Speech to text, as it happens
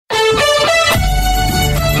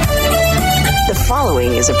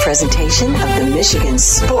is a presentation of the Michigan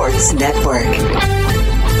Sports Network.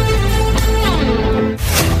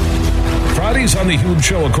 Fridays on the Huge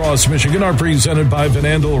Show across Michigan are presented by Van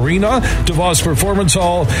Andel Arena, DeVos Performance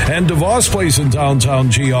Hall, and DeVos Place in downtown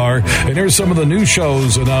GR. And here's some of the new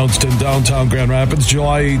shows announced in downtown Grand Rapids.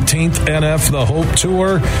 July 18th, NF The Hope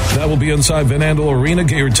Tour. That will be inside Van Andel Arena.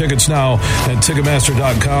 Get your tickets now at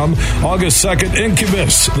Ticketmaster.com. August 2nd,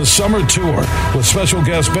 Incubus, the Summer Tour with special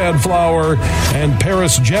guest Bad Flower and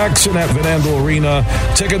Paris Jackson at Van Andel Arena.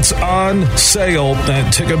 Tickets on sale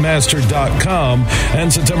at Ticketmaster.com.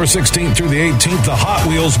 And September 16th through the 18th, the Hot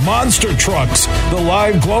Wheels Monster Trucks, the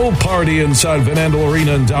live glow party inside Van Andel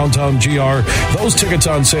Arena in downtown GR. Those tickets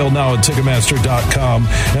on sale now at Ticketmaster.com.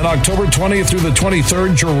 And October 20th through the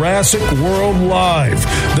 23rd, Jurassic World Live.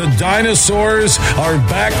 The dinosaurs are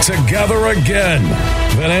back together again.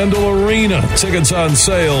 Van Andel Arena, tickets on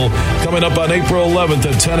sale coming up on April 11th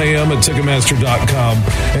at 10 a.m. at Ticketmaster.com.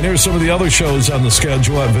 And here's some of the other shows on the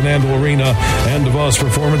schedule at Van Andel Arena and DeVos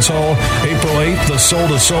Performance Hall. April 8th, the Soul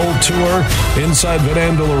to Soul Tour inside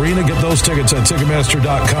Van Andel Arena. Get those tickets at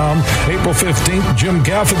Ticketmaster.com. April 15th, Jim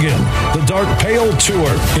Gaffigan, the Dark Pale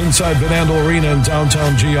Tour inside Van Andel Arena in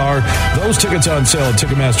downtown GR. Those tickets on sale at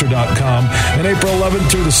Ticketmaster.com. And April 11th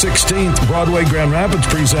through the 16th, Broadway Grand Rapids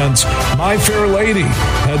presents My Fair Lady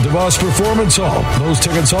at DeVos Performance Hall. Those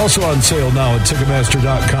tickets also on sale now at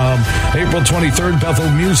Ticketmaster.com. April 23rd, Bethel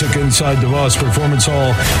Music inside DeVos Performance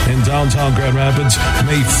Hall in downtown Grand Rapids.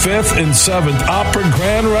 May 5th and 7th, Opera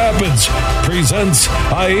Grand Rapids presents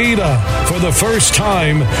Aida for the first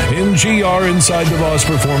time in GR inside DeVos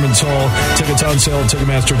Performance Hall. Tickets on sale at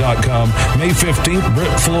Ticketmaster.com. May 15th,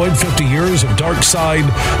 Brit Floyd, 50 Years of Dark Side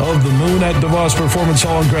of the Moon at DeVos Performance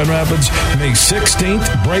Hall in Grand Rapids. May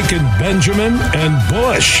 16th, Breakin' Benjamin and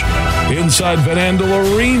Bush inside Van Andel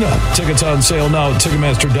Arena. Tickets on sale now at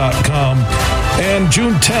Ticketmaster.com. And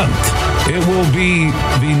June 10th, it will be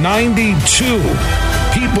the 92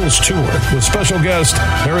 People's Tour with special guest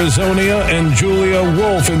Arizonia and Julia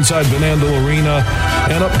Wolf inside Van Andel Arena,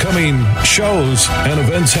 and upcoming shows and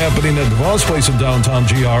events happening at DeVos Place in downtown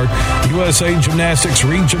GR. USA Gymnastics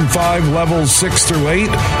Region 5 Levels 6 through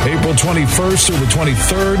 8, April 21st through the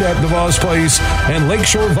 23rd at DeVos Place, and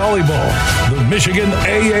Lakeshore Volleyball, the Michigan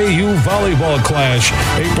AAU Volleyball Clash,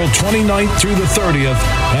 April 29th through the 30th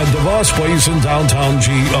at DeVos Place in downtown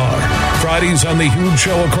GR. Fridays on the Huge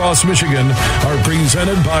Show across Michigan are presented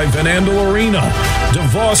by Van Andel Arena,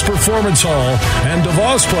 DeVos Performance Hall, and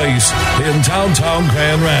DeVos Place in downtown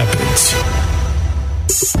Grand Rapids.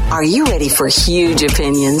 Are you ready for huge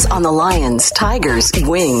opinions on the Lions, Tigers,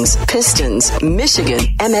 Wings, Pistons, Michigan,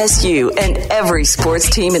 MSU, and every sports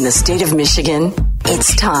team in the state of Michigan?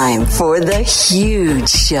 It's time for The Huge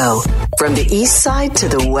Show. From the east side to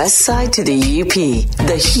the west side to the UP,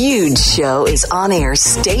 The Huge Show is on air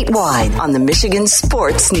statewide on the Michigan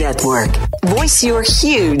Sports Network. Voice your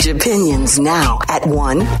huge opinions now at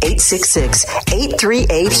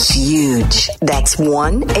 1-866-838-HUGE. That's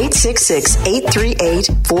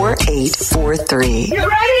 1-866-838-4843. You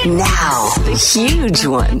ready? Now, the huge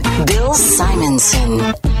one, Bill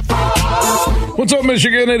Simonson. What's up,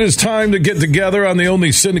 Michigan? It is time to get together on the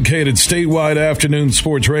only syndicated statewide afternoon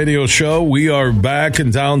sports radio show. We are back in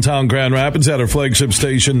downtown Grand Rapids at our flagship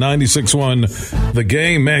station, 96.1 The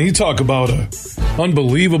Game. Man, you talk about a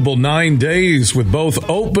unbelievable 9 days with both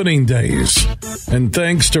opening days. And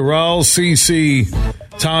thanks to Raul, CC,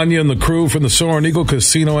 Tanya, and the crew from the Soaring Eagle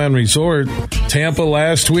Casino and Resort. Tampa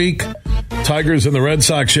last week. Tigers and the Red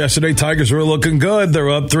Sox yesterday. Tigers were looking good. They're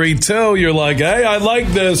up 3-2. You're like, hey, I like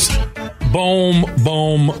this. Boom,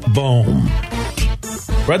 boom, boom.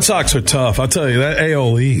 Red Sox are tough. I'll tell you, that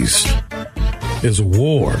AL East is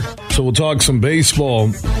war. So we'll talk some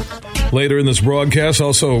baseball later in this broadcast.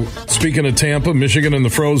 Also, speaking of Tampa, Michigan and the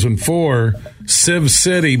Frozen Four, Civ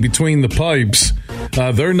City between the pipes.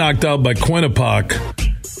 They're knocked out by Quinnipiac.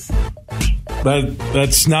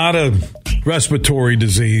 That's not a respiratory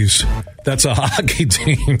disease. That's a hockey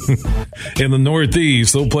team in the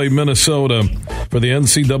Northeast. They'll play Minnesota for the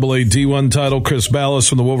NCAA D1 title. Chris Ballas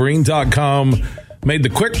from the Wolverine.com made the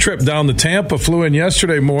quick trip down to Tampa, flew in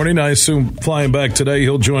yesterday morning. I assume flying back today,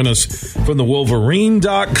 he'll join us from the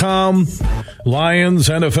Wolverine.com. Lions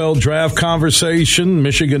NFL draft conversation,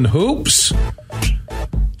 Michigan hoops,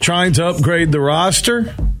 trying to upgrade the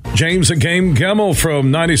roster. James the Game Gemmel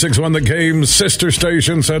from 96.1 The Game's sister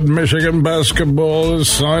station said Michigan basketball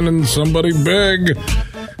is signing somebody big.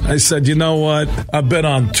 I said, you know what? I've been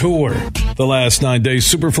on tour the last 9 days.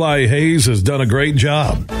 Superfly Hayes has done a great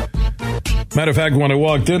job. Matter of fact, when I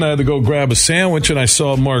walked in, I had to go grab a sandwich, and I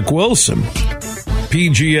saw Mark Wilson,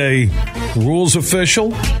 PGA rules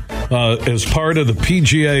official, as part of the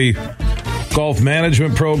PGA Golf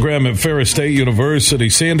Management Program at Ferris State University.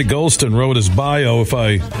 Sandy Golston wrote his bio. If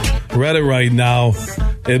I read it right now,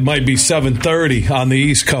 it might be 7:30 on the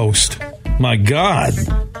East Coast. My God.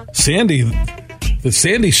 Sandy... Did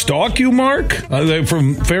Sandy stalk you, Mark?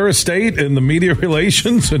 From Ferris State and the media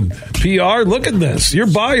relations and PR? Look at this. Your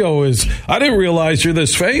bio is... I didn't realize you're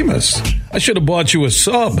this famous. I should have bought you a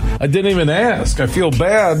sub. I didn't even ask. I feel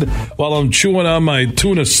bad while I'm chewing on my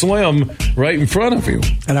tuna slim right in front of you.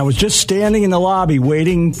 And I was just standing in the lobby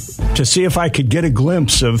waiting to see if I could get a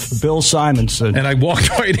glimpse of Bill Simonson. And I walked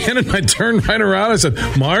right in and I turned right around. I said,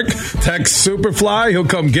 Mark, text Superfly. He'll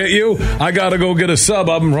come get you. I got to go get a sub.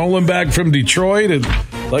 I'm rolling back from Detroit. And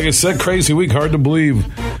like I said, crazy week. Hard to believe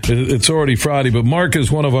it's already Friday. But Mark is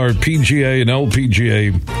one of our PGA and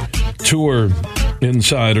LPGA Tour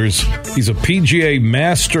insiders. He's a PGA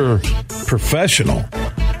Master professional.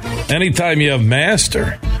 Anytime you have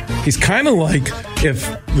Master, he's kind of like if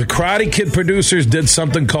the Karate Kid producers did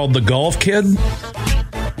something called the Golf Kid,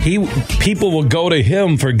 people will go to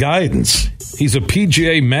him for guidance. He's a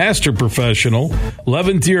PGA Master professional,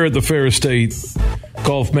 11th year at the Ferris State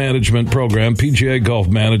Golf Management Program, PGA Golf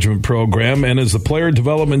Management Program, and is the player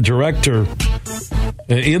development director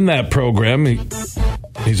in that program.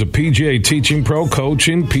 He's a PGA teaching pro,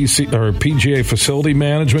 coaching, PGA facility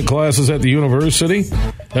management classes at the university.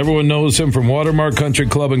 Everyone knows him from Watermark Country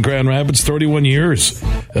Club in Grand Rapids, 31 years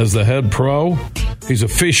as the head pro. He's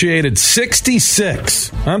officiated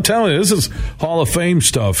 66. I'm telling you, this is Hall of Fame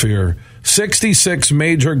stuff here. 66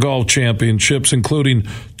 major golf championships, including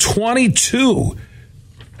 22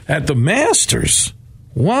 at the Masters.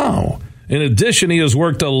 Wow. In addition, he has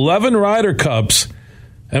worked 11 Ryder Cups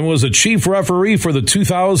and was a chief referee for the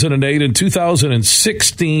 2008 and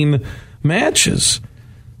 2016 matches.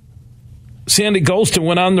 Sandy Golston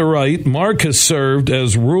went on to write, Mark has served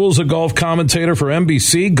as Rules of Golf commentator for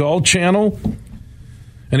NBC, Golf Channel,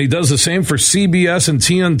 and he does the same for CBS and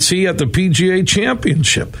TNT at the PGA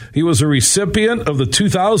Championship. He was a recipient of the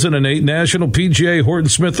 2008 National PGA Horton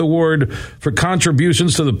Smith Award for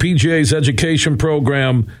contributions to the PGA's education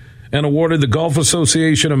program and awarded the Golf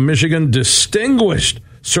Association of Michigan Distinguished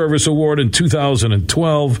Service Award in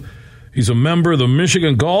 2012. He's a member of the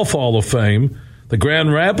Michigan Golf Hall of Fame, the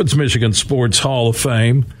Grand Rapids Michigan Sports Hall of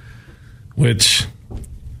Fame, which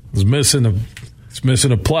is missing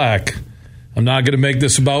a plaque. I'm not going to make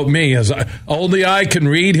this about me, as only I can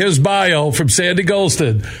read his bio from Sandy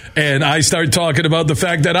Golston, and I start talking about the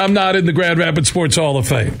fact that I'm not in the Grand Rapids Sports Hall of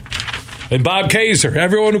Fame. And Bob Kaiser,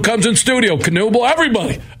 everyone who comes in studio, Knuble,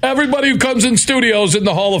 everybody who comes in studio is in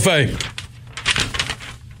the Hall of Fame.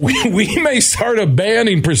 We may start a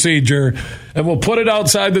banning procedure, and we'll put it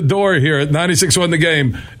outside the door here at 96.1 The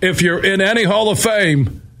Game. If you're in any Hall of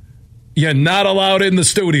Fame, you're not allowed in the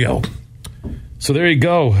studio. So there you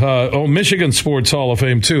go. Michigan Sports Hall of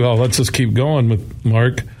Fame, too. Let's just keep going with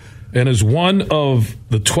Mark. And is one of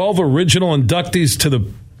the 12 original inductees to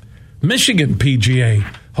the Michigan PGA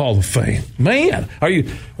Hall of Fame. Man,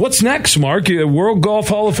 what's next, Mark? World Golf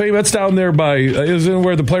Hall of Fame? That's down there by, isn't it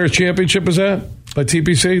where the Players' Championship is at? By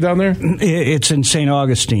TPC down there? It's in St.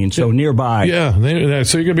 Augustine, so nearby. Yeah,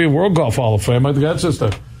 so you're going to be in World Golf Hall of Fame. I think that's just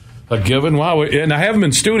a given. Wow. And I have him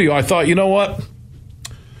in studio. I thought, you know what?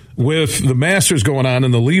 With the Masters going on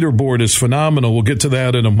and the leaderboard is phenomenal, we'll get to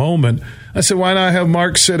that in a moment. I said, why not have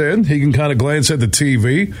Mark sit in? He can kind of glance at the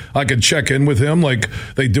TV. I can check in with him like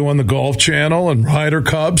they do on the Golf Channel and Ryder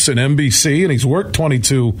Cups and NBC, and he's worked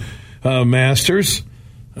 22 Masters.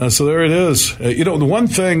 So there it is. The one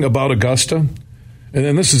thing about Augusta,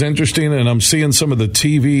 and this is interesting, and I'm seeing some of the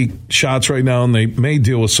TV shots right now, and they may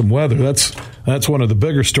deal with some weather. That's one of the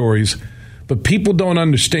bigger stories. But people don't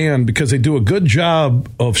understand because they do a good job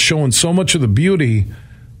of showing so much of the beauty,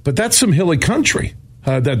 but that's some hilly country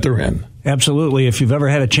that they're in. Absolutely. If you've ever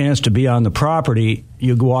had a chance to be on the property,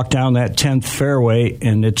 you walk down that 10th fairway,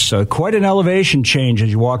 and it's quite an elevation change as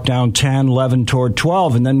you walk down 10, 11 toward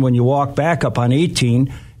 12, and then when you walk back up on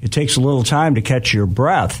 18, it takes a little time to catch your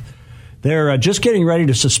breath. They're just getting ready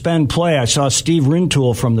to suspend play. I saw Steve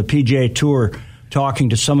Rintoul from the PGA Tour talking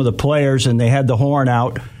to some of the players, and they had the horn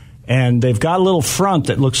out. And they've got a little front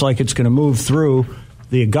that looks like it's going to move through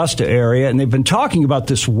the Augusta area. And they've been talking about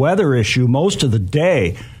this weather issue most of the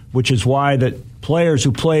day, which is why that players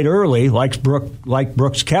who played early, like Brooks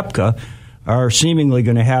Koepka, are seemingly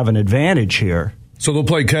going to have an advantage here. So they'll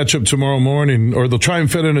play catch-up tomorrow morning, or they'll try and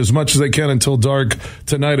fit in as much as they can until dark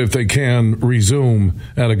tonight if they can resume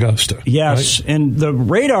at Augusta. Yes, right? And the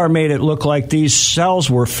radar made it look like these cells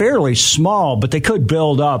were fairly small, but they could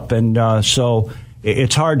build up, and so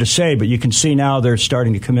it's hard to say, but you can see now they're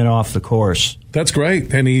starting to come in off the course. That's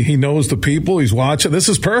great. And he knows the people. He's watching. This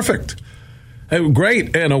is perfect.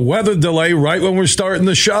 Great. And a weather delay right when we're starting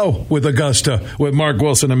the show with Augusta, with Mark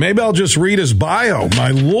Wilson. And maybe I'll just read his bio.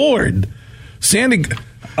 My Lord. Sandy.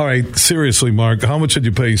 All right, seriously, Mark, how much did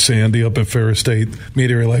you pay Sandy up at Ferris State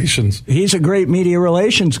Media Relations? He's a great media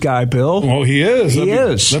relations guy, Bill. Oh, he is. He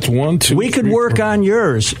is. That's 1, 2. We could work on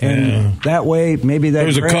yours, and that way maybe that.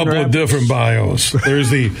 There's a couple of different bios. There's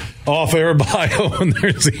the off-air bio, and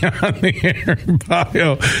there's the on-the-air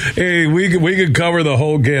bio. Hey, we could cover the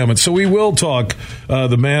whole gamut. So we will talk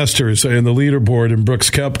the Masters and the leaderboard and Brooks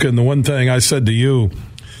Koepka. And the one thing I said to you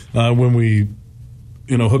when we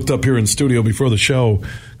hooked up here in studio before the show,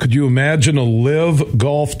 could you imagine a LIV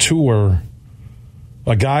Golf Tour,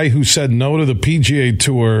 a guy who said no to the PGA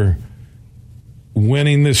Tour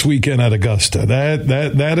winning this weekend at Augusta?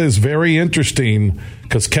 That is very interesting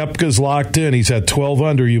because Koepka's locked in. He's at 12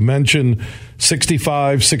 under. You mentioned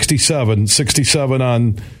 65, 67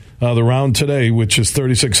 on the round today, which is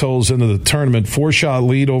 36 holes into the tournament, 4-shot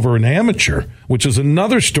lead over an amateur, which is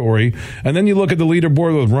another story. And then you look at the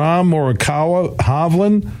leaderboard with Rahm, Morikawa,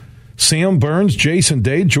 Hovland, Sam Burns, Jason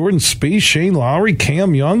Day, Jordan Spieth, Shane Lowry,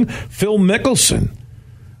 Cam Young, Phil Mickelson.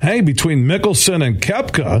 Hey, between Mickelson and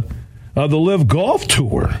Koepka, the LIV Golf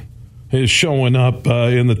Tour is showing up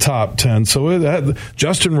in the top 10. So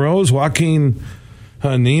Justin Rose, Joaquin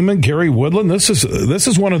Neiman, Gary Woodland. This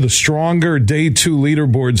is one of the stronger day 2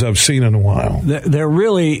 leaderboards I've seen in a while. There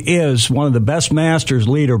really is one of the best Masters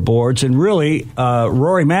leaderboards, and really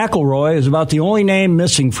Rory McIlroy is about the only name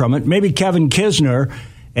missing from it. Maybe Kevin Kisner,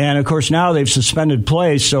 and of course now they've suspended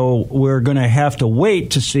play, so we're going to have to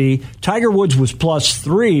wait to see. Tiger Woods was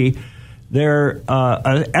 +3. They're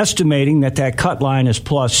estimating that cut line is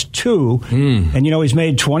 +2. And, he's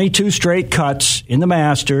made 22 straight cuts in the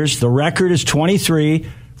Masters. The record is 23.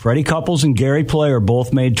 Freddie Couples and Gary Player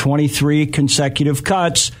both made 23 consecutive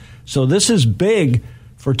cuts. So this is big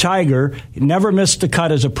for Tiger. He never missed a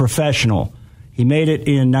cut as a professional. He made it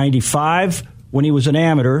in 95 when he was an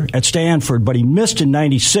amateur at Stanford, but he missed in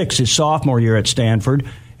 96, his sophomore year at Stanford,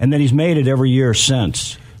 and then he's made it every year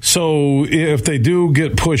since. So if they do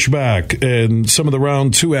get pushed back and some of the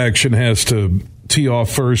round 2 action has to tee off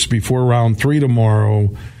first before round 3 tomorrow,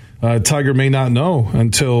 Tiger may not know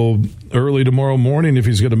until early tomorrow morning if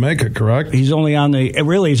he's going to make it, correct? He's only on the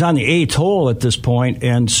 8th hole at this point,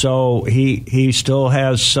 and so he still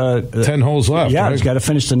has 10 holes left. Yeah, right? He's got to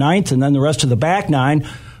finish the 9th and then the rest of the back 9.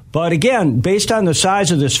 But again, based on the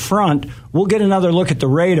size of this front, we'll get another look at the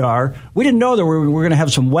radar. We didn't know that we were going to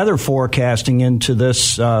have some weather forecasting into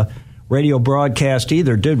this radio broadcast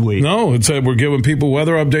either, did we? No, it said we're giving people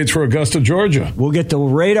weather updates for Augusta, Georgia. We'll get the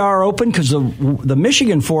radar open because the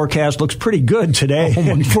Michigan forecast looks pretty good today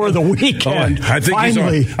and for the weekend. I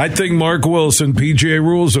think Mark Wilson, PGA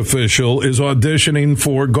Rules official, is auditioning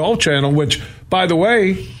for Golf Channel, which, by the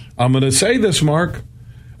way, I'm going to say this, Mark.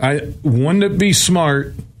 Wouldn't it be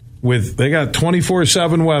smart, they got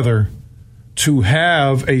 24/7 weather, to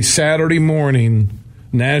have a Saturday morning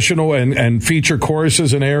national and feature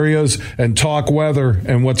courses and areas and talk weather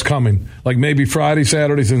and what's coming, like maybe Friday,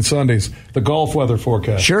 Saturdays, and Sundays, the golf weather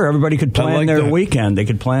forecast. Sure, everybody could plan their weekend. They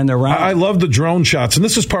could plan their round. I love the drone shots, and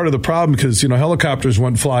this is part of the problem because helicopters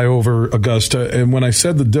went fly over Augusta, and when I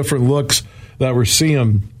said the different looks that we're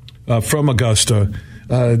seeing from Augusta,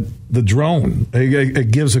 the drone,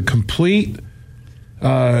 it gives a complete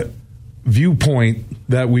viewpoint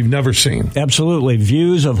that we've never seen. Absolutely.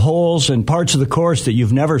 Views of holes and parts of the course that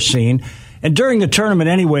you've never seen. And during the tournament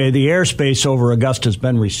anyway, the airspace over Augusta has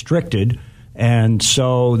been restricted. And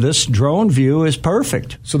so this drone view is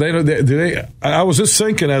perfect. So I was just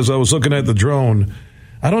thinking as I was looking at the drone,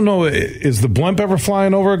 I don't know, is the blimp ever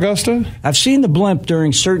flying over Augusta? I've seen the blimp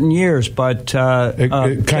during certain years, but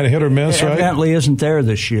it kind of hit or miss, right? Evidently isn't there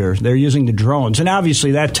this year. They're using the drones. And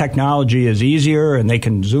obviously that technology is easier, and they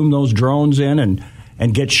can zoom those drones in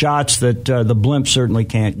and get shots that the blimp certainly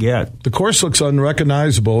can't get. The course looks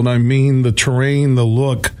unrecognizable, and I mean the terrain, the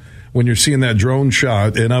look, when you're seeing that drone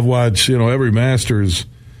shot. And I've watched every Masters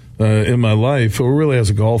in my life, or really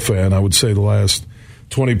as a golf fan, I would say the last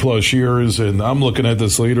 20-plus years, and I'm looking at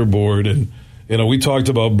this leaderboard, and we talked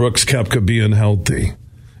about Brooks Koepka being healthy,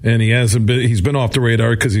 and he's been off the radar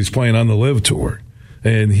because he's playing on the LIV Tour,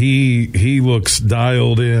 and he looks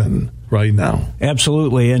dialed in right now.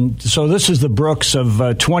 Absolutely, and so this is the Brooks of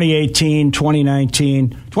 2018, 2019,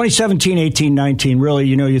 2017, 18, 19, really,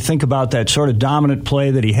 you think about that sort of dominant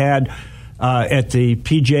play that he had at the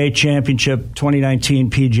PGA Championship,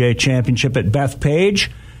 2019 PGA Championship at Bethpage,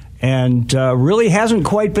 and really hasn't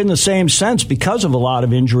quite been the same since because of a lot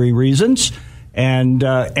of injury reasons. And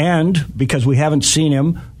because we haven't seen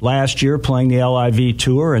him last year playing the LIV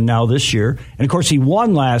Tour and now this year. And, of course, he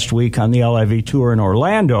won last week on the LIV Tour in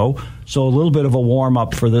Orlando, so a little bit of a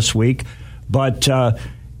warm-up for this week. But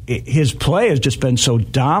his play has just been so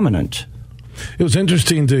dominant. It was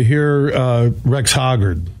interesting to hear Rex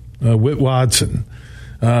Hoggard, Whit Watson.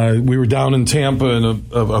 We were down in Tampa in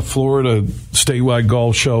a Florida statewide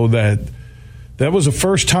golf show that was the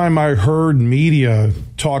first time I heard media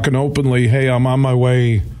talking openly, hey, I'm on my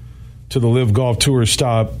way to the LIV Golf Tour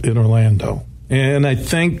stop in Orlando. And I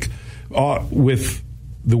think with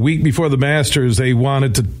the week before the Masters, they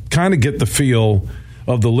wanted to kind of get the feel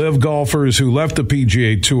of the LIV golfers who left the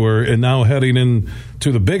PGA Tour and now heading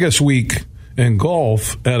into the biggest week in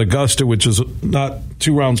golf at Augusta, which is not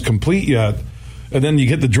 2 rounds complete yet. And then you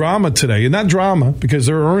get the drama today. And not drama, because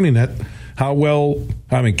they're earning it. How well,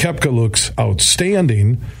 Koepka looks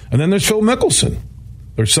outstanding. And then there's Phil Mickelson.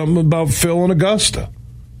 There's something about Phil and Augusta.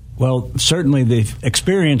 Well, certainly the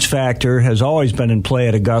experience factor has always been in play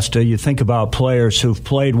at Augusta. You think about players who've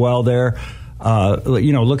played well there.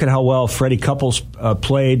 Look at how well Freddie Couples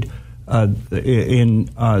played in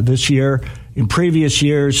this year. In previous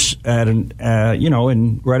years,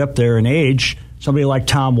 right up there in age, somebody like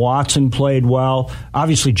Tom Watson played well.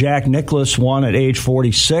 Obviously, Jack Nicklaus won at age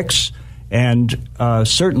 46. And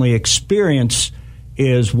certainly experience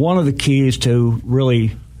is one of the keys to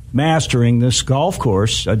really mastering this golf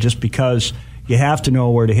course, just because you have to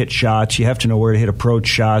know where to hit shots, you have to know where to hit approach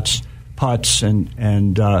shots, putts,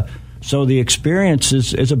 and so the experience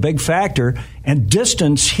is a big factor. And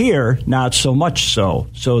distance here, not so much so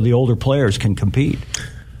the older players can compete.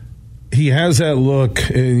 He has that look,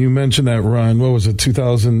 and you mentioned that run. What was it,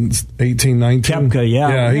 2018-19? Koepka,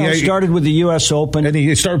 yeah. He started with the U.S. Open. And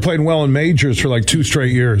he started playing well in majors for like 2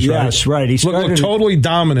 straight years, right? Yes, right. He looked totally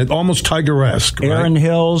dominant, almost Tiger-esque, Aaron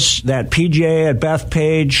Hills, that PGA at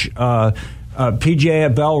Bethpage, PGA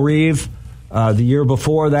at Belle Reve the year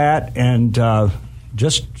before that, and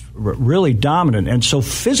just really dominant. And so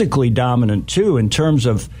physically dominant, too, in terms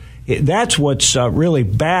of that's what's really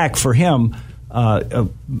back for him.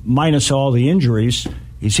 Minus all the injuries,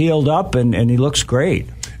 he's healed up and he looks great.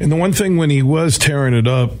 And the one thing when he was tearing it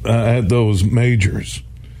up at those majors,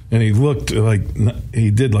 and he looked like he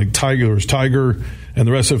did like Tiger, and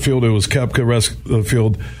the rest of the field, it was Koepka, rest of the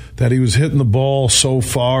field, that he was hitting the ball so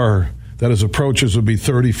far that his approaches would be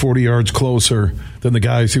 30, 40 yards closer than the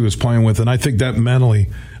guys he was playing with. And I think that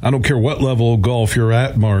mentally, I don't care what level of golf you're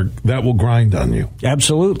at, Mark, that will grind on you.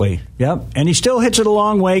 Absolutely. Yep. And he still hits it a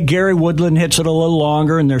long way. Gary Woodland hits it a little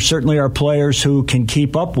longer, and there certainly are players who can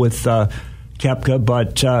keep up with Koepka,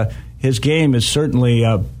 but his game is certainly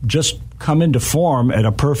just come into form at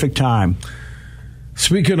a perfect time.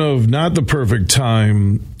 Speaking of not the perfect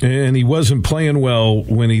time, and he wasn't playing well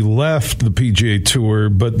when he left the PGA Tour,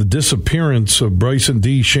 but the disappearance of Bryson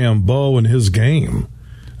DeChambeau and his game.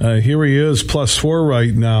 Here he is, +4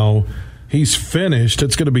 right now. He's finished.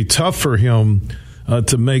 It's going to be tough for him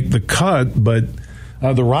to make the cut, but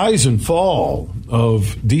the rise and fall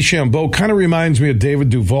of DeChambeau kind of reminds me of David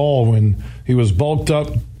Duval when he was bulked up,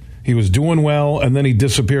 he was doing well, and then he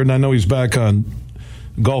disappeared. And I know he's back on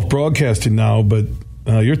golf broadcasting now, but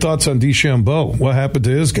your thoughts on DeChambeau? What happened to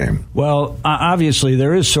his game? Well, obviously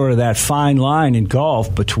there is sort of that fine line in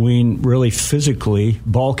golf between really physically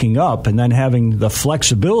bulking up and then having the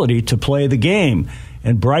flexibility to play the game.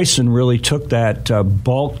 And Bryson really took that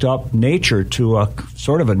bulked up nature to a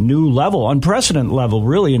sort of a new level, unprecedented level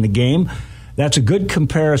really in the game. That's a good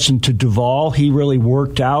comparison to Duval. He really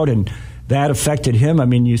worked out, and that affected him. I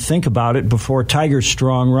mean, you think about it, before Tiger's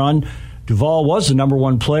strong run, Duval was the number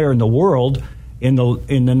 1 player in the world in the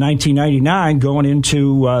 1999, going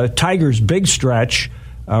into Tiger's big stretch,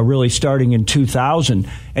 really starting in 2000.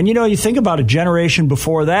 And, you think about a generation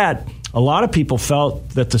before that, a lot of people felt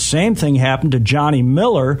that the same thing happened to Johnny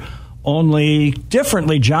Miller, only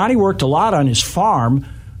differently. Johnny worked a lot on his farm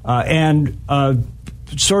and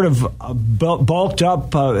sort of bulked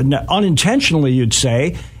up unintentionally, you'd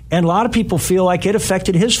say. And a lot of people feel like it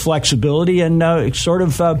affected his flexibility and sort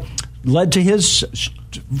of led to his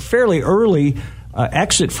fairly early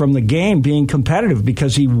exit from the game, being competitive,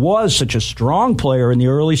 because he was such a strong player in the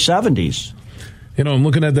early 70s. I'm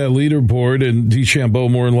looking at that leaderboard, and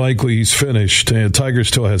DeChambeau, more than likely, he's finished. Tiger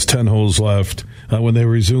still has 10 holes left when they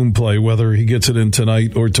resume play, whether he gets it in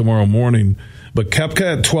tonight or tomorrow morning. But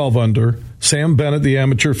Koepka at 12 under. Sam Bennett, the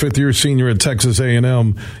amateur fifth-year senior at Texas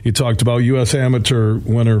A&M. You talked about U.S. amateur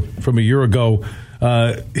winner from a year ago.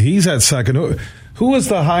 He's at second. Who was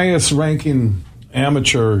the highest ranking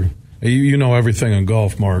amateur? You know everything on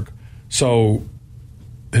golf, Mark. So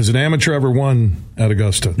has an amateur ever won at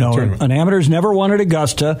Augusta? No, an amateur's never won at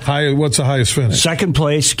Augusta. What's the highest finish? Second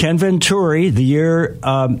place, Ken Venturi, the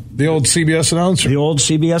old CBS announcer. The old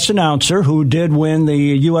CBS announcer who did win the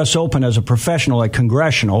U.S. Open as a professional at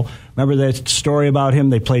Congressional. Remember that story about him?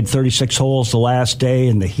 They played 36 holes the last day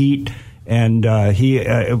in the heat, and he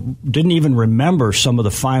didn't even remember some of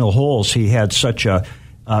the final holes. He had such an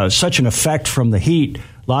effect from the heat.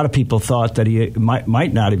 A lot of people thought that he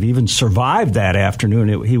might not have even survived that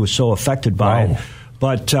afternoon. He was so affected by it.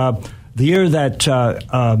 But the year that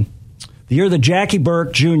Jackie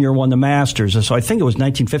Burke Jr. won the Masters, so I think it was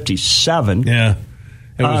 1957. Yeah.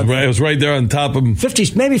 It was right there on top of him.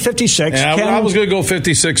 50, maybe 56. Yeah, I was going to go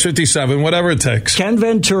 56, 57, whatever it takes. Ken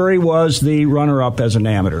Venturi was the runner-up as an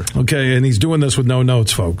amateur. Okay, and he's doing this with no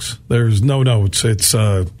notes, folks. There's no notes. It's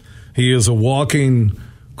he is a walking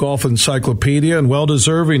golf encyclopedia and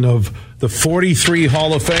well-deserving of the 43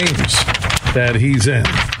 Hall of Fames that he's in.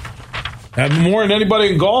 And more than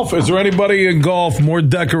anybody in golf, is there anybody in golf more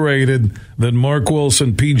decorated than Mark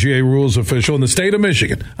Wilson, PGA rules official in the state of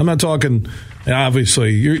Michigan? I'm not talking,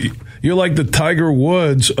 obviously, you're like the Tiger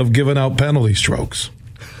Woods of giving out penalty strokes.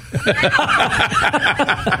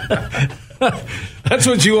 That's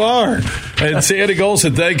what you are. And Sandy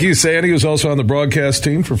Golson, thank you, Sandy, who's also on the broadcast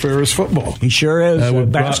team for Ferris football. He sure is.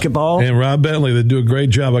 With basketball. And Rob Bentley, they do a great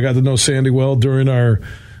job. I got to know Sandy well during our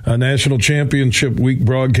National Championship Week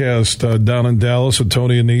broadcast down in Dallas with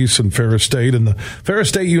Tony Anise and Ferris State and the Ferris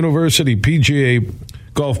State University PGA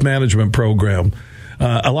Golf Management Program.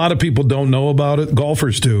 A lot of people don't know about it.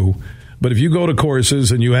 Golfers do. But if you go to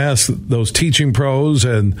courses and you ask those teaching pros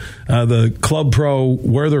and the club pro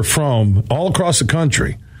where they're from, all across the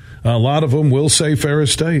country, a lot of them will say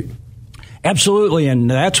Ferris State. Absolutely, and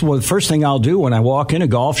that's the first thing I'll do when I walk in a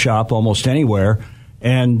golf shop almost anywhere.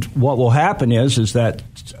 And what will happen is that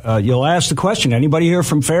you'll ask the question, anybody here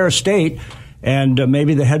from Ferris State? And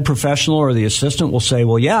maybe the head professional or the assistant will say,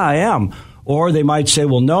 well, yeah, I am. Or they might say,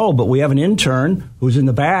 well, no, but we have an intern who's in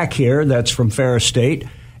the back here that's from Ferris State.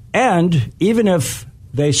 And even if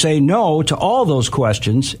they say no to all those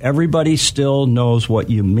questions, everybody still knows what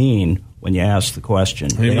you mean when you ask the question.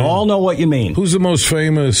 They all know what you mean. Who's the most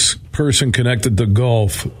famous person connected to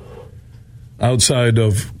golf outside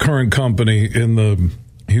of current company in the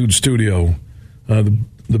huge studio?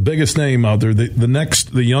 The biggest name out there,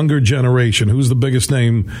 the younger generation, who's the biggest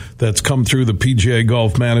name that's come through the PGA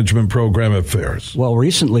Golf Management Program at Ferris? Well,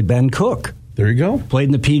 recently, Ben Cook. There you go. Played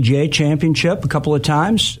in the PGA Championship a couple of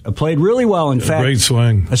times. Played really well, in fact. Great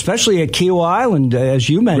swing. Especially at Kiawah Island, as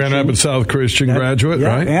you mentioned. Grand Rapids South Christian graduate,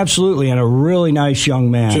 right? Absolutely, and a really nice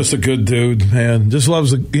young man. Just a good dude, man. Just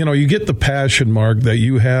loves you get the passion, Mark, that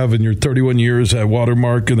you have in your 31 years at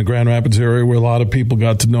Watermark in the Grand Rapids area where a lot of people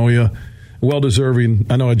got to know you. Well-deserving.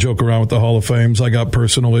 I know I joke around with the Hall of Fames. I got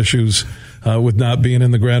personal issues with not being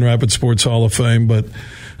in the Grand Rapids Sports Hall of Fame, but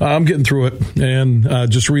I'm getting through it and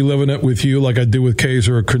just reliving it with you like I do with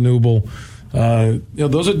Kaiser or Knuble.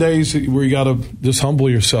 Those are days where you got to just humble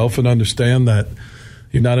yourself and understand that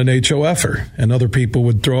you're not an HOFer. And other people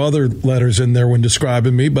would throw other letters in there when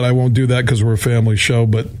describing me, but I won't do that because we're a family show.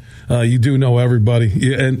 But you do know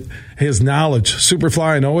everybody. And his knowledge,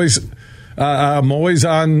 Superfly, and I'm always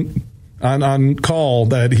on call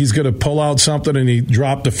that he's going to pull out something and he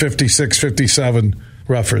dropped a 56, 57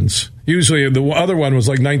 reference. Usually the other one was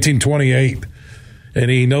like 1928,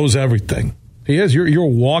 and he knows everything. He is. You're a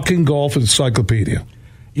walking golf encyclopedia.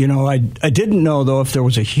 You know, I didn't know, though, if there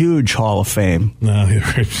was a huge Hall of Fame. No,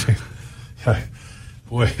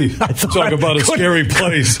 boy, talk about a scary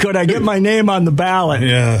place. Could I get my name on the ballot?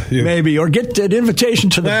 Yeah. Maybe, or get an invitation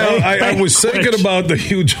to the bank. I was thinking about the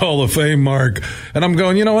huge Hall of Fame, Mark, and I'm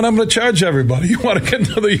going, you know what, I'm going to charge everybody. You want to get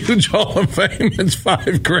into the huge Hall of Fame? It's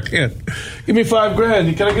 $5,000. Give me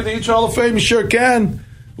 $5,000. Can I get the huge Hall of Fame? You sure can.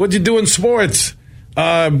 What'd you do in sports?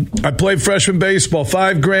 I played freshman baseball.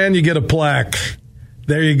 $5,000, you get a plaque.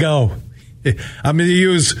 There you go. I'm going to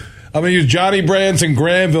use Johnny Brands in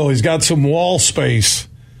Granville. He's got some wall space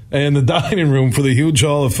in the dining room for the huge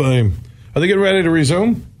Hall of Fame. Are they getting ready to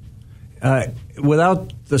resume?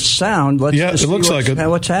 Without the sound, let's it looks like it.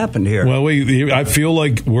 What's happened here? Well, I feel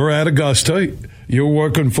like we're at Augusta. You're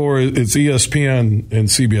working for it's ESPN and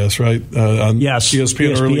CBS, right? Yes,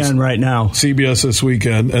 ESPN early, right now. CBS this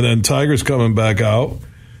weekend, and then Tiger's coming back out,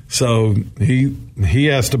 so he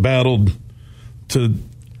has to battle to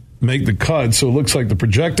make the cut. So it looks like the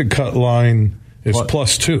projected cut line is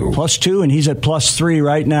 +2. +2, and he's at +3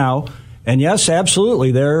 right now. And yes,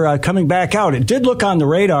 absolutely, they're coming back out. It did look on the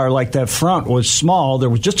radar like that front was small.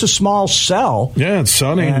 There was just a small cell. Yeah, it's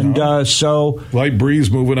sunny. And so... light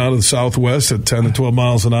breeze moving out of the southwest at 10 to 12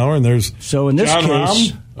 miles an hour. And there's so in this John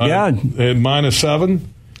case, Rahm, at -7.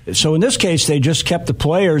 So in this case, they just kept the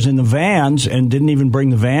players in the vans and didn't even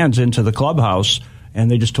bring the vans into the clubhouse.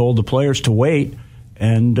 And they just told the players to wait.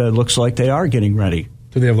 And it looks like they are getting ready.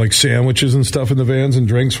 Do they have like sandwiches and stuff in the vans and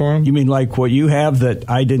drinks for them? You mean like what you have that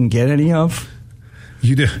I didn't get any of?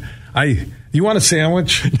 You do. You want a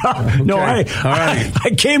sandwich? No, okay.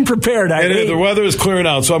 I came prepared. The weather is clearing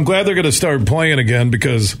out, so I'm glad they're going to start playing again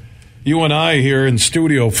because you and I here in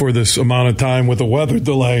studio for this amount of time with a weather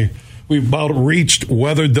delay, we've about reached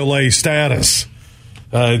weather delay status.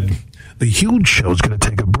 The huge show's going to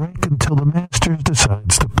take a break until the Masters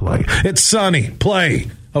decides to play. It's sunny. Play.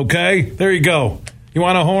 Okay? There you go. You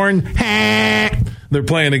want a horn? They're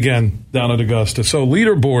playing again down at Augusta. So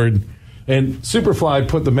leaderboard, and Superfly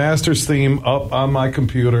put the Masters theme up on my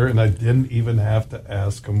computer, and I didn't even have to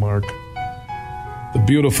ask him, Mark. The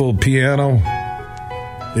beautiful piano,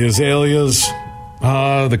 the azaleas,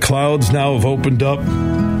 the clouds now have opened up.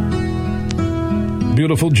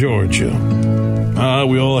 Beautiful Georgia.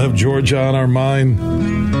 We all have Georgia on our mind.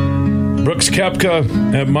 Brooks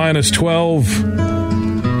Koepka at -12.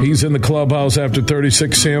 He's in the clubhouse after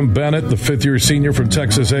 36. Sam Bennett, the fifth-year senior from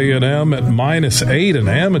Texas A&M, at -8, an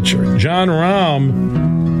amateur. John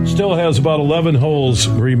Rahm still has about 11 holes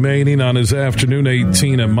remaining on his afternoon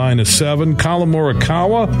 18 at -7. Colin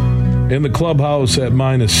Morikawa in the clubhouse at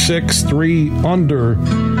 -6, 3 under.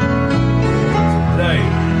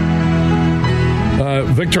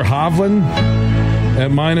 Victor Hovland at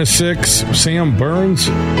 -6. Sam Burns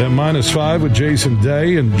at -5 with Jason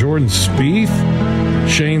Day and Jordan Spieth.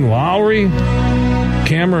 Shane Lowry,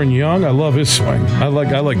 Cameron Young. I love his swing. I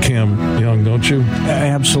like Cam Young, don't you?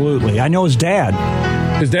 Absolutely. I know his dad.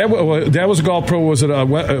 His dad was a golf pro. Was it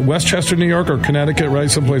Westchester, New York, or Connecticut? Right,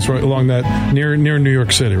 someplace right along that near New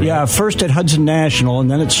York City. Right? Yeah, first at Hudson National, and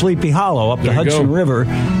then at Sleepy Hollow up the Hudson River.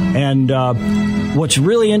 And what's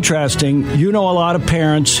really interesting, you know, a lot of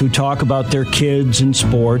parents who talk about their kids in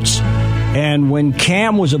sports. And when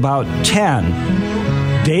Cam was about 10.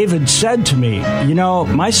 David said to me, you know,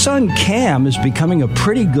 my son Cam is becoming a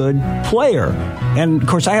pretty good player. And, of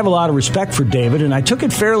course, I have a lot of respect for David, and I took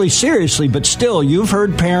it fairly seriously. But still, you've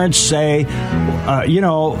heard parents say,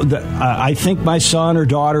 I think my son or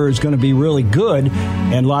daughter is going to be really good,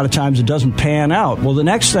 and a lot of times it doesn't pan out. Well, the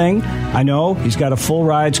next thing I know, he's got a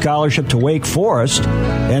full-ride scholarship to Wake Forest,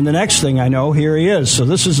 and the next thing I know, here he is. So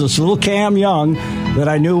this is this little Cam Young that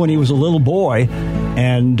I knew when he was a little boy,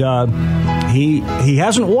 and he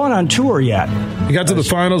hasn't won on tour yet. He got to the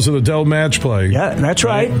finals of the Dell Match Play. Yeah, that's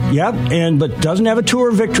right. Yep, but doesn't have a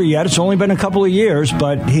tour victory yet. It's only been a couple of years,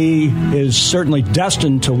 but he is certainly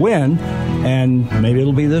destined to win, and maybe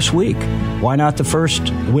it'll be this week. Why not the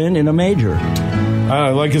first win in a major? I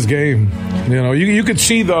like his game. You know, you could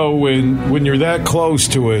see though when you're that close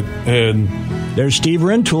to it, and there's Steve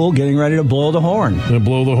Rintoul getting ready to blow the horn.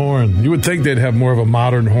 Blow the horn. You would think they'd have more of a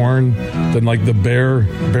modern horn than like the bear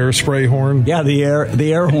spray horn. Yeah, the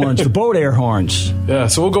air horns, the boat air horns. Yeah,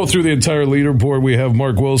 so we'll go through the entire leaderboard. We have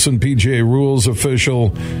Mark Wilson, PGA Rules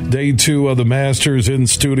official, day 2 of the Masters in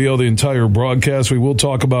studio, the entire broadcast. We will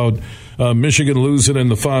talk about Michigan losing in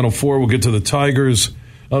the Final Four. We'll get to the Tigers,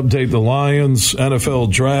 update the Lions, NFL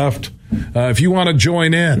draft. If you want to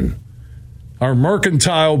join in, our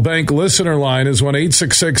Mercantile Bank listener line is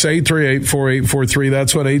 1-866-838-4843.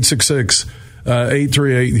 That's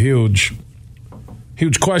 1-866-838-HUGE.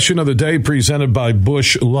 Huge question of the day presented by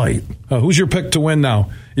Busch Light. Who's your pick to win now?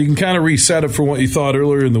 You can kind of reset it for what you thought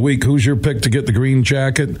earlier in the week. Who's your pick to get the green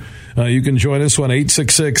jacket? You can join us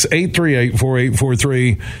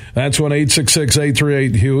 1-866-838-4843. That's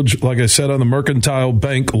 1-866-838-HUGE. Like I said, on the Mercantile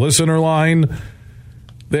Bank listener line.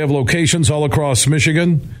 They have locations all across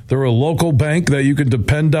Michigan. They're a local bank that you can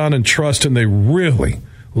depend on and trust, and they really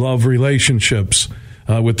love relationships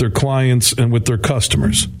with their clients and with their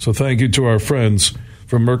customers. So thank you to our friends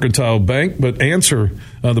from Mercantile Bank. But answer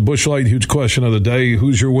the Busch Light huge question of the day.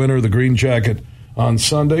 Who's your winner of the green jacket on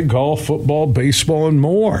Sunday? Golf, football, baseball, and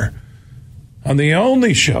more. On the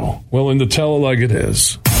only show willing to tell it like it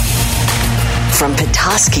is. From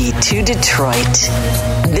Petoskey to Detroit,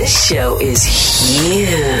 this show is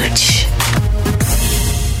huge.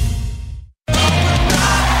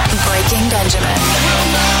 Breaking Benjamin,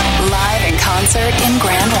 live in concert in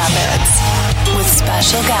Grand Rapids, with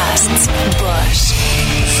special guests Bush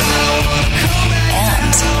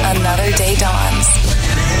and Another Day Dawns.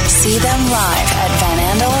 See them live at Van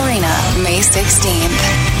Andel Arena May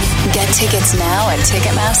 16th. Get Get tickets now at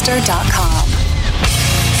Ticketmaster.com.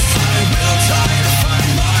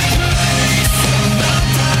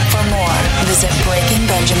 For more, visit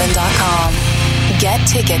BreakingBenjamin.com. Get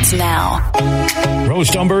tickets now.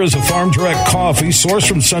 Roast Umber is a farm direct coffee sourced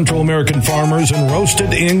from Central American farmers and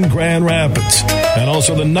roasted in Grand Rapids. And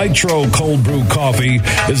also the Nitro Cold Brew Coffee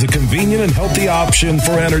is a convenient and healthy option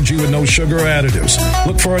for energy with no sugar additives.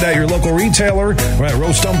 Look for it at your local retailer or at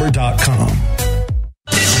roastumber.com.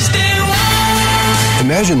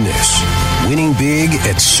 Imagine this, winning big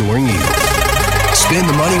at Soaring Eagle. Spin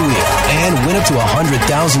the money wheel and win up to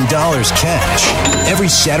 $100,000 cash. Every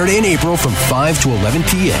Saturday in April from 5 to 11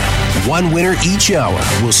 p.m., one winner each hour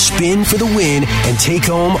will spin for the win and take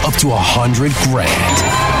home up to $100,000.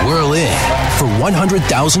 Whirl in for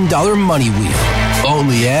 $100,000 money wheel.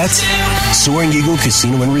 Only at Soaring Eagle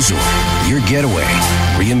Casino and Resort. Your getaway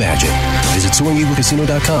reimagined. Visit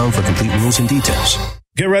SoaringEagleCasino.com for complete rules and details.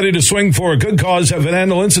 Get ready to swing for a good cause at Van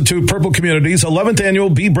Andel Institute Purple Community's 11th annual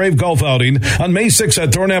Be Brave golf outing on May 6th at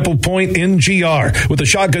Thornapple Point in GR. With the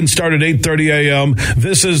shotgun start at 8:30 a.m.,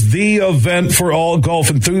 this is the event for all golf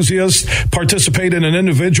enthusiasts. Participate in an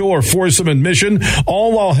individual or foursome admission,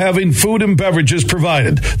 all while having food and beverages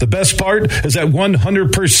provided. The best part is that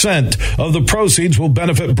 100% of the proceeds will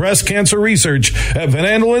benefit breast cancer research at Van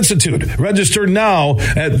Andel Institute. Register now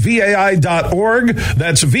at vai.org.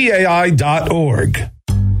 That's vai.org.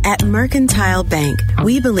 At Mercantile Bank,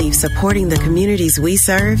 we believe supporting the communities we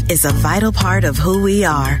serve is a vital part of who we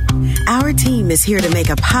are. Our team is here to make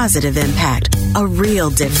a positive impact, a real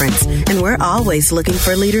difference, and we're always looking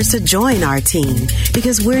for leaders to join our team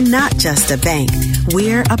because we're not just a bank.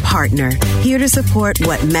 We're a partner, here to support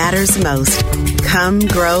what matters most. Come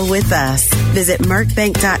grow with us. Visit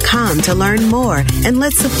mercbank.com to learn more, and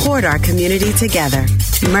let's support our community together.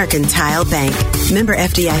 Mercantile Bank. Member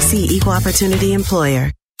FDIC Equal Opportunity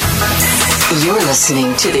Employer. You're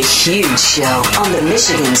listening to The Huge Show on the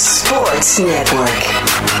Michigan Sports Network.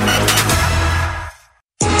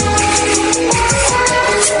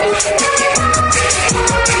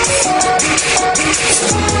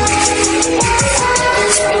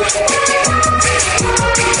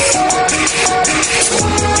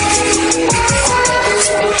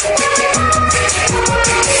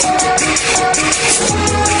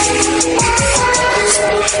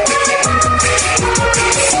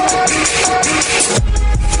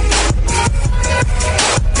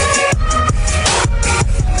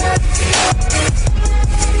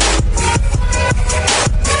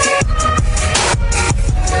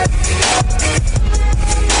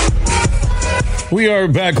 We are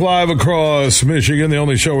back live across Michigan, the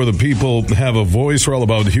only show where the people have a voice. We're all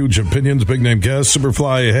about huge opinions. Big name guest,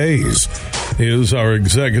 Superfly Hayes is our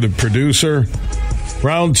executive producer.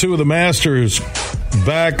 Round 2 of the Masters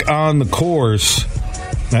back on the course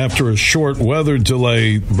after a short weather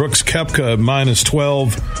delay. Brooks Koepka at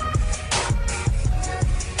 -12.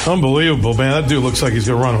 Unbelievable, man. That dude looks like he's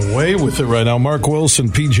going to run away with it right now. Mark Wilson,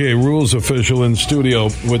 PGA Rules official, in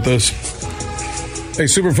studio with us. Hey,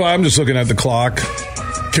 Superfly, I'm just looking at the clock.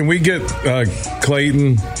 Can we get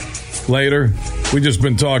Clayton later? We've just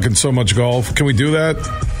been talking so much golf. Can we do that?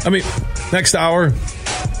 I mean, next hour?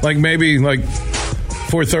 Like maybe like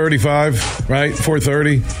 4:35, right?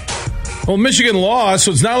 4:30? Well, Michigan lost,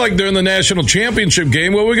 so it's not like they're in the national championship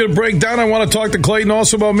game. Well, we're going to break down. I want to talk to Clayton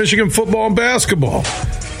also about Michigan football and basketball.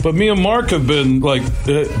 But me and Mark have been, like,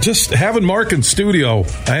 just having Mark in studio.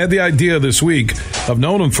 I had the idea this week. I've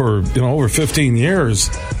known him for, over 15 years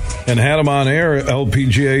and had him on air at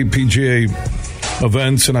LPGA, PGA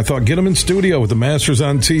events. And I thought, get him in studio with the Masters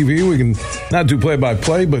on TV. We can not do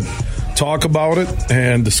play-by-play, but talk about it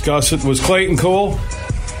and discuss it. Was Clayton cool?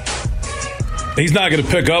 He's not going to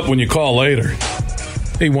pick up when you call later.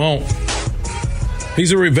 He won't.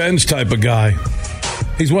 He's a revenge type of guy.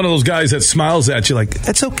 He's one of those guys that smiles at you like,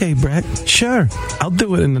 that's okay, Brett. Sure, I'll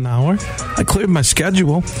do it in an hour. I cleared my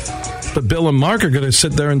schedule. But Bill and Mark are going to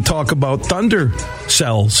sit there and talk about Thunder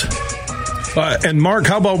cells. And Mark,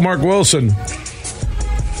 how about Mark Wilson?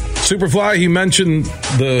 Superfly, he mentioned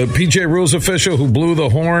the PGA Rules official who blew the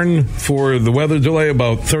horn for the weather delay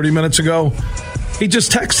about 30 minutes ago. He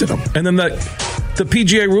just texted him. And then the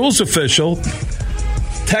PGA Rules official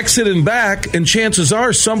texted him back, and chances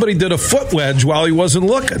are somebody did a foot wedge while he wasn't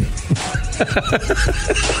looking.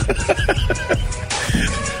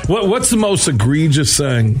 What's the most egregious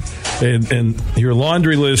thing in your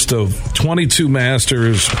laundry list of 22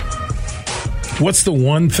 Masters? What's the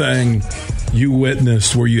one thing you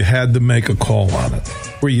witnessed where you had to make a call on it?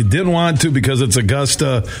 where you didn't want to because it's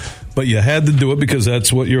Augusta, but you had to do it because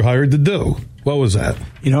that's what you're hired to do? What was that?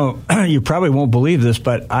 You probably won't believe this,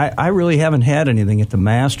 but I really haven't had anything at the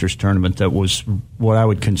Masters tournament that was what I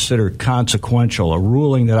would consider consequential, a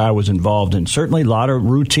ruling that I was involved in. Certainly a lot of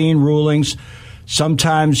routine rulings.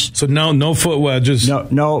 Sometimes. So no foot wedges?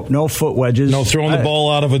 No foot wedges. No throwing the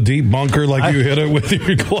ball out of a deep bunker like you hit it with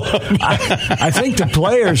your glove? I think the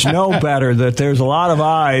players know better that there's a lot of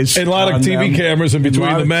eyes. And a lot of TV cameras in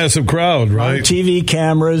between the massive crowd, right? TV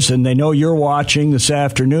cameras, and they know you're watching this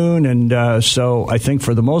afternoon, and so I think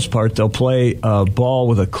for the most part they'll play ball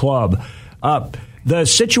with a club. The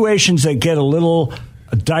situations that get a little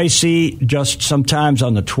dicey just sometimes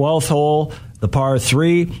on the 12th hole, the par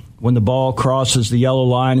 3, when the ball crosses the yellow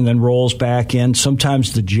line and then rolls back in.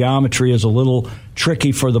 Sometimes the geometry is a little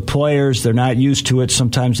tricky for the players. They're not used to it.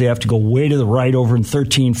 Sometimes they have to go way to the right over in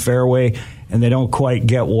 13 fairway, and they don't quite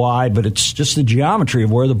get wide. But it's just the geometry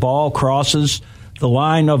of where the ball crosses the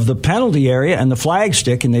line of the penalty area and the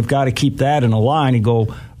flagstick, and they've got to keep that in a line and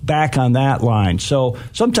go back on that line. So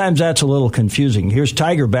sometimes that's a little confusing. Here's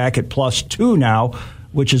Tiger back at +2 now,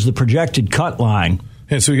 which is the projected cut line.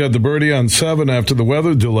 And so he got the birdie on 7 after the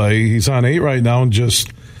weather delay. He's on 8 right now and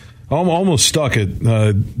just almost stuck it.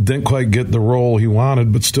 Didn't quite get the roll he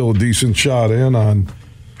wanted, but still a decent shot in on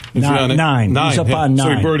 9. He's up on 9. So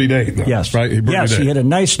he birdied 8, though, yes. right? He hit a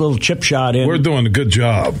nice little chip shot in. We're doing a good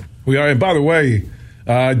job. We are. And by the way,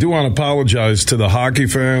 I do want to apologize to the hockey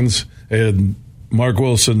fans. And Mark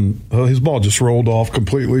Wilson, his ball just rolled off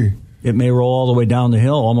completely. It may roll all the way down the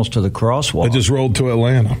hill, almost to the crosswalk. It just rolled to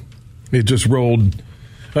Atlanta. It just rolled.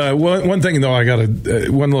 One thing, though, I got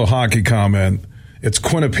one little hockey comment. It's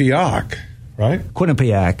Quinnipiac, right?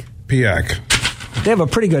 Quinnipiac. Piac. They have a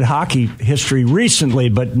pretty good hockey history recently,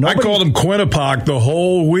 but nobody... I called them Quinnipiac the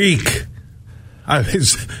whole week.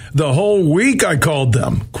 The whole week I called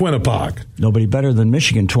them Quinnipiac. Nobody better than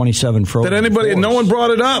Michigan, 27 frozen. Did anybody? No one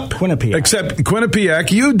brought it up. Quinnipiac. Except Quinnipiac,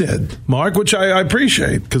 you did, Mark, which I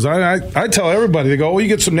appreciate, because I tell everybody, they go, you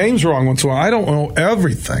get some names wrong once in a while. I don't know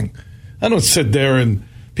everything. I don't sit there and...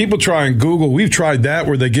 People try and Google. We've tried that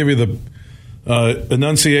where they give you the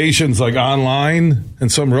enunciations like online and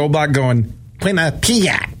some robot going,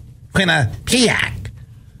 Quinnipiac.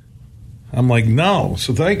 I'm like, no.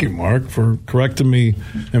 So thank you, Mark, for correcting me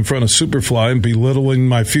in front of Superfly and belittling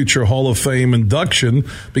my future Hall of Fame induction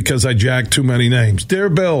because I jacked too many names. Dear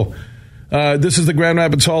Bill, this is the Grand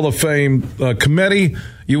Rapids Hall of Fame committee.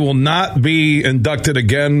 You will not be inducted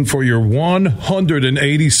again for your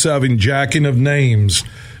 187 jacking of names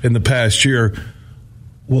in the past year.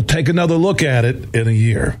 We'll take another look at it in a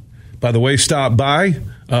year. By the way, stop by.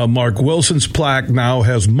 Mark Wilson's plaque now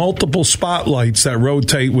has multiple spotlights that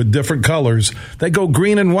rotate with different colors. They go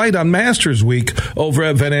green and white on Masters Week over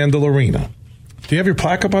at Van Andel Arena. Do you have your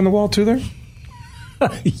plaque up on the wall, too, there?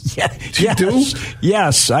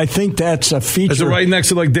 Yes, I think that's a feature. Is it right next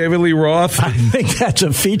to like David Lee Roth? I think that's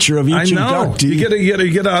a feature of each inductee.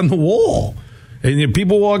 You get on the wall, and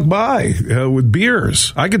people walk by with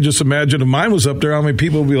beers. I could just imagine if mine was up there, how many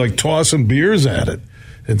people would be like tossing beers at it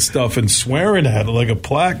and stuff and swearing at it like a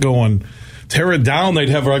plaque going, tear it down. They'd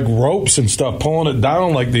have like ropes and stuff pulling it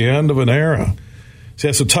down like the end of an era.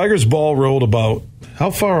 So Tiger's ball rolled about how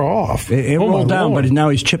far off? It rolled down, but now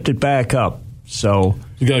he's chipped it back up. So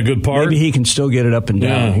you got a good part. Maybe he can still get it up and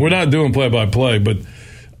down. Yeah, we're not doing play-by-play, but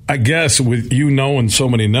I guess with you knowing so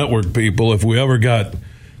many network people, if we ever got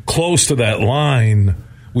close to that line,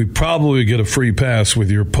 we'd probably get a free pass with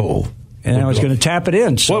your pull. And I was going to tap it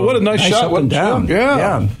in. So what a nice shot. Up and down.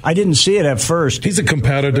 Yeah. I didn't see it at first. He's a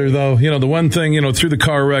competitor, though. The one thing, through the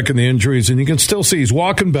car wreck and the injuries, and you can still see he's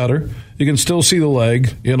walking better. You can still see the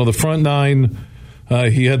leg. The front 9,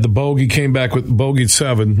 he had the bogey, came back with bogey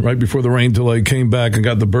 7 right before the rain delay, came back and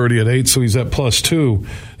got the birdie at 8, so he's at +2.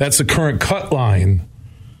 That's the current cut line.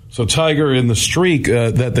 So Tiger in the streak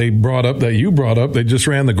that you brought up, they just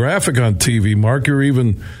ran the graphic on TV. Mark, you're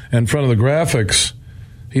even in front of the graphics.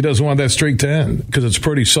 He doesn't want that streak to end because it's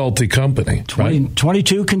pretty salty company.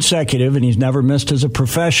 22 consecutive, and he's never missed as a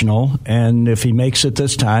professional. And if he makes it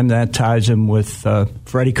this time, that ties him with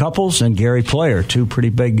Freddie Couples and Gary Player, 2 pretty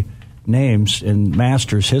big names in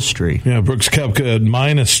Masters history. Yeah, Brooks Koepka at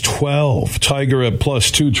 -12. Tiger at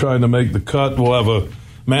 +2 trying to make the cut. We'll have a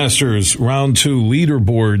Masters Round 2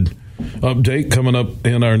 leaderboard update coming up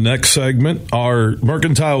in our next segment. Our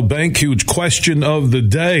Mercantile Bank Huge Question of the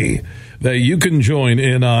Day that you can join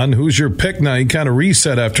in on. Who's your pick now? You kind of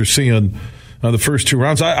reset after seeing the first 2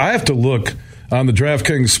 rounds. I have to look on the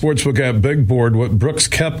DraftKings Sportsbook app big board what Brooks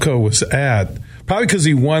Koepka was at. Probably because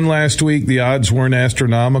he won last week. The odds weren't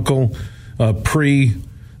astronomical pre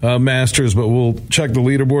Masters, but we'll check the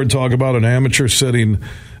leaderboard, talk about an amateur sitting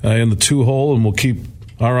in the 2-hole, and we'll keep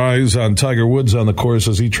our eyes on Tiger Woods on the course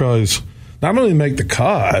as he tries not only to make the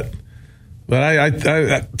cut, but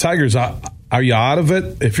Tiger's, are you out of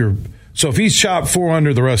it? If he's shot 4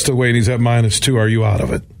 under the rest of the way and he's at -2, are you out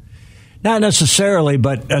of it? Not necessarily,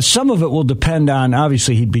 but some of it will depend on,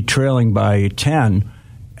 obviously, he'd be trailing by 10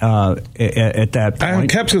 at that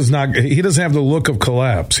point. Koepka's he doesn't have the look of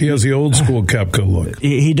collapse. He has the old school Koepka look.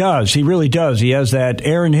 He does. He really does. He has that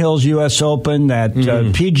Aaron Hills U.S. Open, that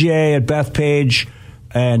PGA at Bethpage.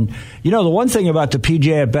 And, the one thing about the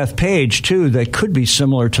PGA at Bethpage, too, that could be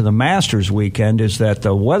similar to the Masters weekend is that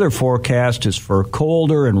the weather forecast is for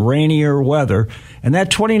colder and rainier weather. And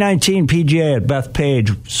that 2019 PGA at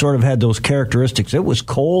Bethpage sort of had those characteristics. It was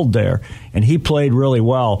cold there, and he played really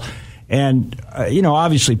well. And,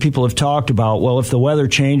 obviously people have talked about, well, if the weather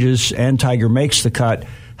changes and Tiger makes the cut,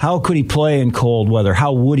 how could he play in cold weather?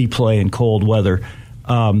 How would he play in cold weather?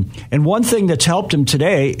 And one thing that's helped him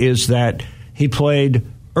today is that he played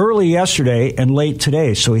early yesterday and late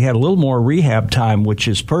today, so he had a little more rehab time, which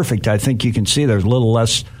is perfect. I think you can see there's a little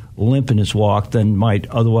less limp in his walk than might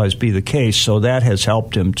otherwise be the case, so that has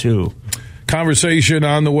helped him too. Conversation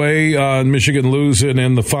on the way on Michigan losing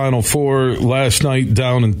in the Final Four last night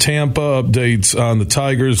down in Tampa. Updates on the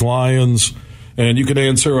Tigers, Lions, and you can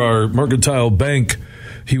answer our Mercantile Bank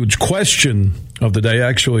huge question of the day.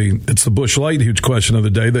 Actually, it's the Busch Light huge question of the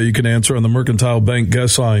day that you can answer on the Mercantile Bank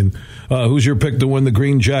guest line. Who's your pick to win the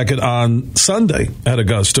green jacket on Sunday at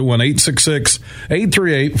Augusta?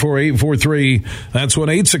 1-866-838-4843. That's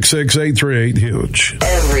 1-866-838-HUGE.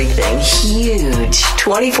 Everything huge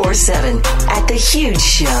 24/7 at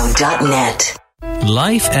thehugeshow.net.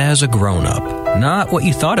 Life as a grown-up. Not what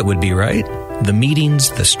you thought it would be, right? The meetings,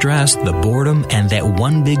 the stress, the boredom, and that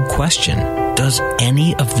one big question. Does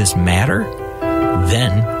any of this matter?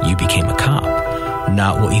 Then you became a cop.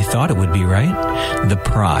 Not what you thought it would be, right? The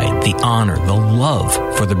pride, the honor, the love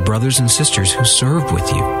for the brothers and sisters who served with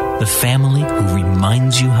you. The family who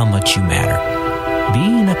reminds you how much you matter.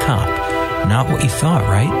 Being a cop, not what you thought,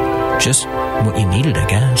 right? Just what you needed, I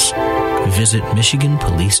guess. Visit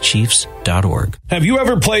MichiganPoliceChiefs.org. Have you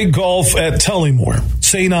ever played golf at Tullymore,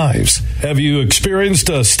 St. Ives? Have you experienced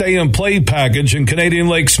a stay-and-play package in Canadian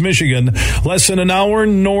Lakes, Michigan, less than an hour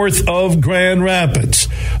north of Grand Rapids?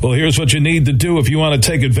 Well, here's what you need to do if you want to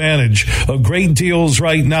take advantage of great deals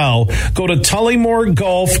right now. Go to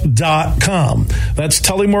TullymoreGolf.com. That's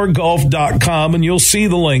TullymoreGolf.com, and you'll see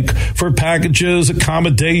the link for packages,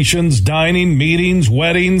 accommodations, dining, meetings,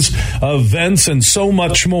 weddings, events, and so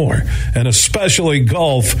much more. And especially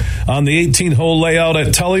golf on the 18-hole layout at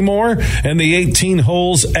Tullymore and the 18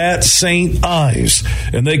 holes at St. Ives.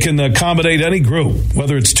 And they can accommodate any group,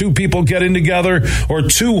 whether it's 2 people getting together or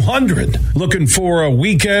 200 looking for a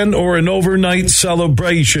weekend or an overnight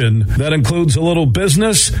celebration. That includes a little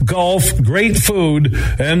business, golf, great food,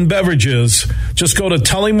 and beverages. Just go to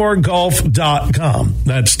TullymoreGolf.com.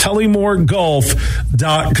 That's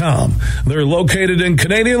TullymoreGolf.com. They're located in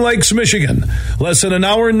Canadian Lakes, Michigan, less than an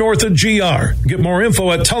hour north of GR. Get more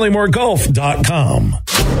info at TullymoreGolf.com.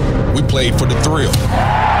 We played for the thrill,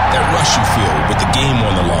 that rush you feel with the game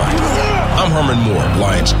on the line. I'm Herman Moore,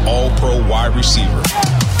 Lions All-Pro wide receiver.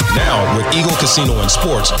 Now, with Eagle Casino and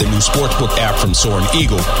Sports, the new sportsbook app from Soaring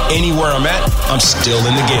Eagle, anywhere I'm at, I'm still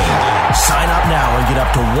in the game. Sign up now and get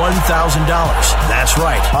up to $1,000. That's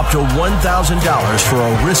right, up to $1,000 for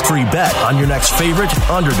a risk-free bet on your next favorite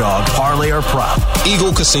underdog, parlay, or prop.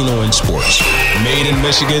 Eagle Casino and Sports. Made in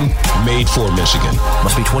Michigan, made for Michigan.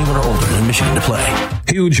 Must be 21 or older in Michigan to play.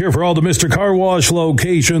 Huge here for all the Mr. Car Wash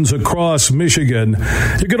locations across Michigan.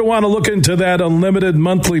 You're going to want to look into that unlimited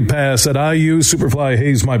monthly pass that I use. Superfly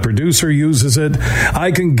Hayes, my producer, uses it.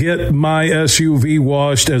 I can get my SUV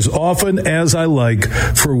washed as often as I like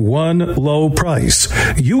for one low price.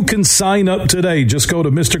 You can sign up today. Just go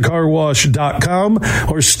to MrCarWash.com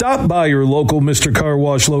or stop by your local Mr. Car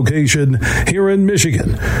Wash location here in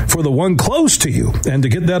Michigan for the one close to you. And to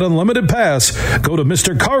get that unlimited pass, go to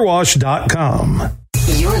MrCarWash.com.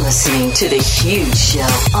 You're listening to The Huge Show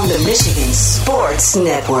on the Michigan Sports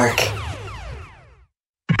Network.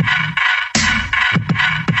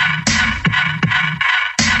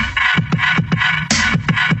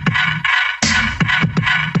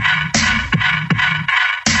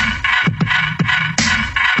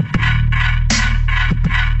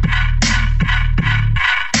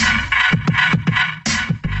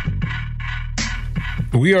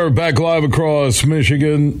 We are back live across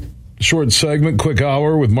Michigan. Short segment, quick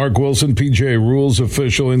hour with Mark Wilson, PGA Rules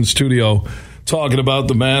official in studio, talking about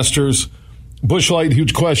the Masters. Busch Light,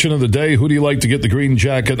 huge question of the day. Who do you like to get the green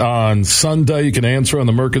jacket on Sunday? You can answer on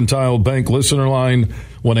the Mercantile Bank listener line,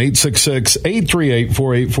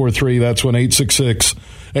 1-866-838-4843. That's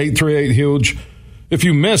 1-866-838-HUGE. If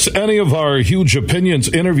you miss any of our Huge Opinions,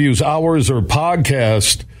 interviews, hours, or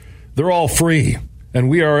podcast, they're all free. And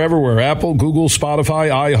we are everywhere. Apple, Google, Spotify,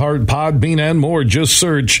 iHeart, Podbean, and more. Just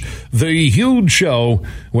search The Huge Show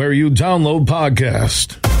where you download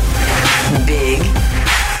podcast. Big,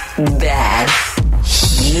 bad,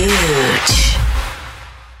 huge.